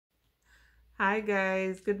Hi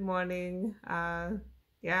guys, good morning.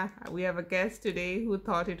 Yeah, we have a guest today who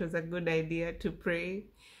thought it was a good idea to pray,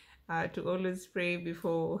 to always pray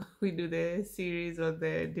before we do the series or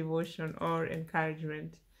the devotion or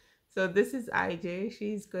encouragement. So this is IJ.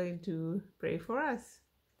 She's going to pray for us.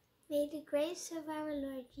 May the grace of our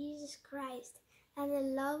Lord Jesus Christ and the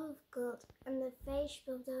love of God and the fellowship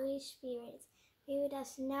of the Holy Spirit be with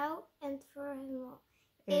us now and forevermore.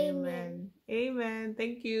 Amen. Amen.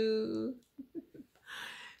 Thank you.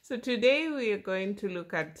 So today we are going to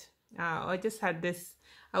look at, I just had this,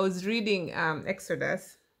 I was reading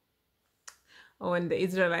Exodus when the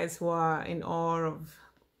Israelites were in awe of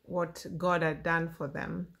what God had done for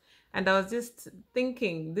them. And I was just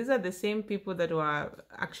thinking, these are the same people that were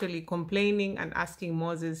actually complaining and asking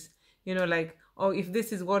Moses, like, oh, if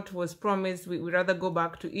this is what was promised, we'd rather go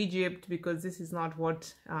back to Egypt because this is not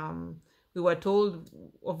what we were told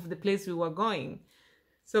of the place we were going.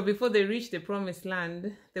 So before they reached the promised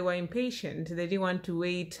land, they were impatient. They didn't want to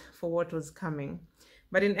wait for what was coming.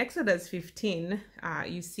 But in Exodus 15,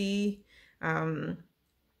 you see Aaron,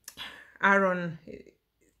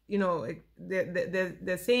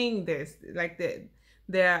 they're saying this, like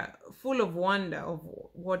they're full of wonder of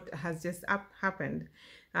what has just happened.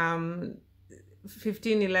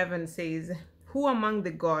 15:11 says, "Who among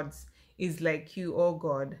the gods is like you, O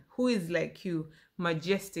God? Who is like you,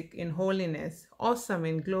 majestic in holiness, awesome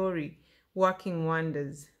in glory, working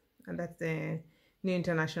wonders?" And that's the New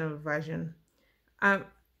International Version.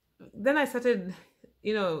 Then I started,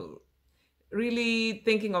 really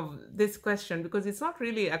thinking of this question, because it's not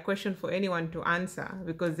really a question for anyone to answer,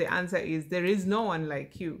 because the answer is there is no one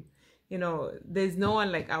like you. There's no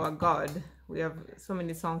one like our God. We have so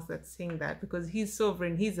many songs that sing that, because he's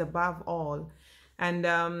sovereign, he's above all. And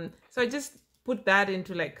so I just put that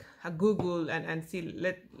into like a Google and see,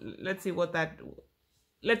 let's see what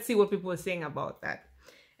people are saying about that.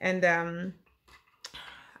 And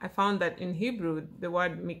I found that in Hebrew the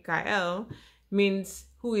word Mikael means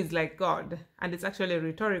who is like God, and it's actually a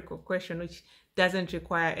rhetorical question which doesn't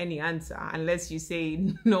require any answer unless you say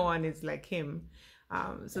no one is like him.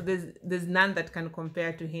 So there's none that can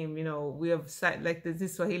compare to him. We have like there's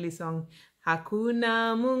this Swahili song,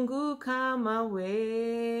 Hakuna Mungu kama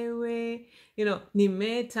wewe,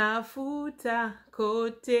 nimetafuta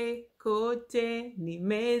kote kote,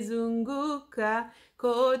 nimezunguka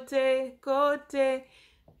kote kote.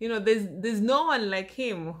 There's no one like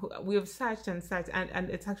him. We have searched and searched, and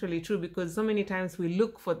it's actually true, because so many times we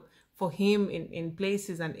look for him in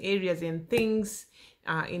places and areas, in things,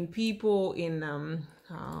 in people, in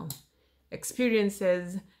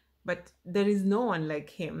experiences, but there is no one like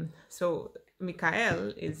him. So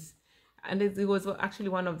Michael is, and it was actually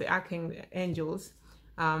one of the archangels,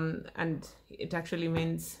 and it actually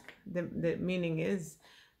means, the meaning is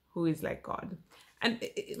who is like God. And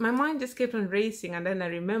my mind just kept on racing, and then I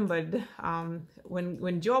remembered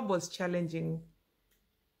when Job was challenging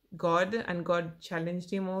God, and God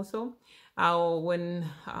challenged him also, when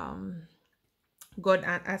God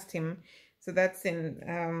asked him. So that's in,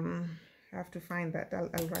 I have to find that,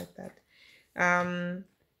 I'll write that.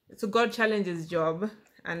 So God challenges Job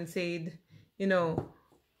and said, were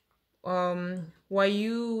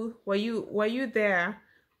you there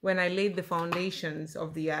when I laid the foundations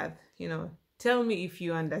of the earth? Tell me if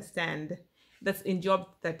you understand. That's in Job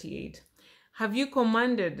 38. Have you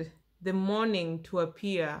commanded the morning to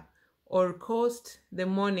appear, or caused the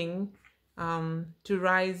morning to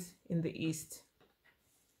rise in the east?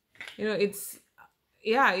 It's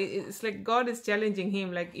like God is challenging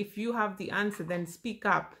him, like, if you have the answer, then speak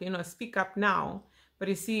up, speak up now. But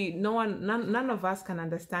you see, none of us can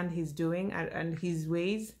understand his doing and his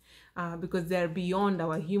ways, because they're beyond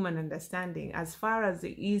our human understanding. As far as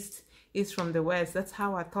the east is from the west, that's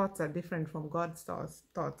how our thoughts are different from God's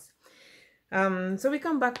thoughts. So we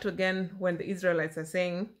come back to again when the Israelites are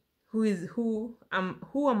saying, who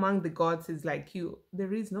among the gods is like you?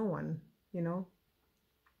 There is no one,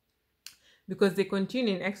 because they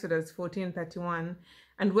continue in Exodus 14:31.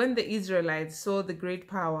 And when the Israelites saw the great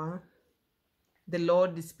power the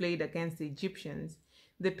Lord displayed against the Egyptians,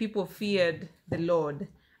 the people feared the Lord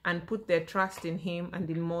and put their trust in him and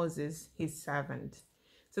in Moses, his servant.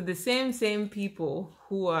 So the same people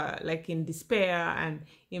who are like in despair and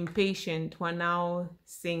impatient were now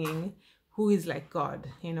singing, who is like God,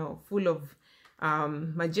 full of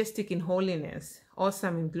majestic in holiness,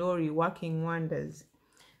 awesome in glory, working wonders.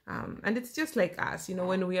 And it's just like us,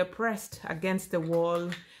 when we are pressed against the wall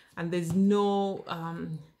and there's no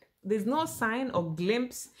sign or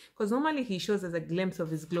glimpse, because normally he shows us a glimpse of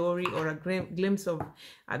his glory or a glimpse of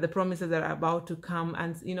the promises that are about to come,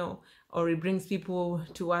 and or he brings people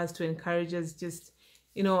to us to encourage us, just,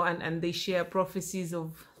 you know, and they share prophecies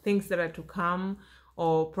of things that are to come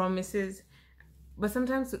or promises. But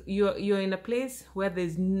sometimes you're in a place where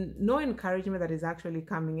there's no encouragement that is actually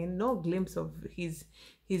coming in, no glimpse of his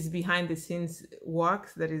behind the scenes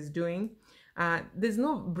works that he's doing. There's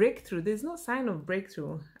no breakthrough, there's no sign of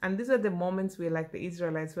breakthrough. And these are the moments we're like the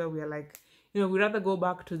Israelites, where we are like, you know, we rather go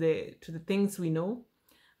back to the things we know,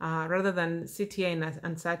 rather than sit here in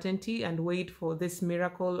uncertainty and wait for this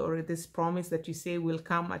miracle or this promise that you say will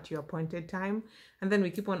come at your appointed time. And then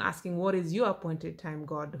we keep on asking, what is your appointed time,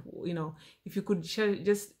 God? You know, if you could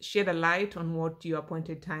just shed a light on what your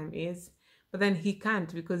appointed time is. But then he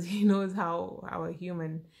can't, because he knows how our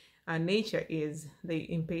human nature is,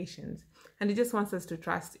 the impatience. And he just wants us to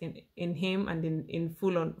trust in him and in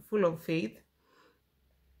full of faith.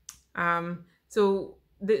 So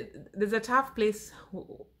there's a tough place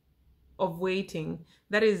of waiting.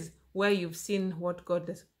 That is where you've seen what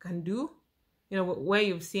God can do, you know, where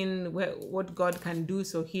you've seen what God can do.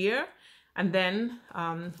 So here, and then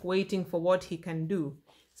waiting for what he can do.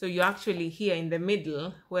 So you're actually here in the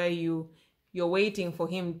middle, where you're waiting for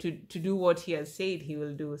him to do what he has said he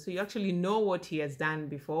will do. So you actually know what he has done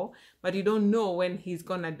before, but you don't know when he's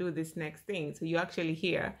gonna do this next thing. So you're actually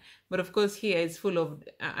here. But of course, here is full of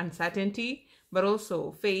uncertainty, but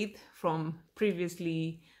also faith from previous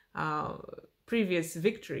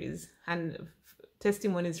victories and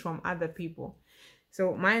testimonies from other people.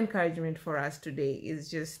 So my encouragement for us today is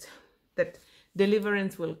just that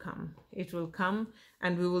deliverance will come. It will come,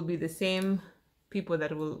 and we will be the same people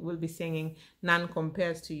that will be singing, "None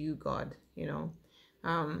compares to you, God," you know,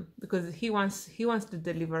 because he wants to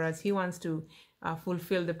deliver us. He wants to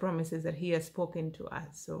fulfill the promises that he has spoken to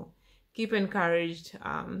us. So keep encouraged.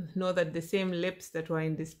 Know that the same lips that were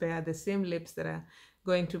in despair, the same lips that are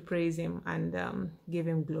going to praise him and give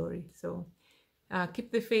him glory. So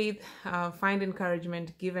keep the faith, find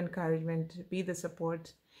encouragement, give encouragement, be the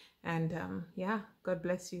support. And yeah, God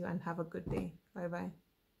bless you and have a good day. Bye-bye.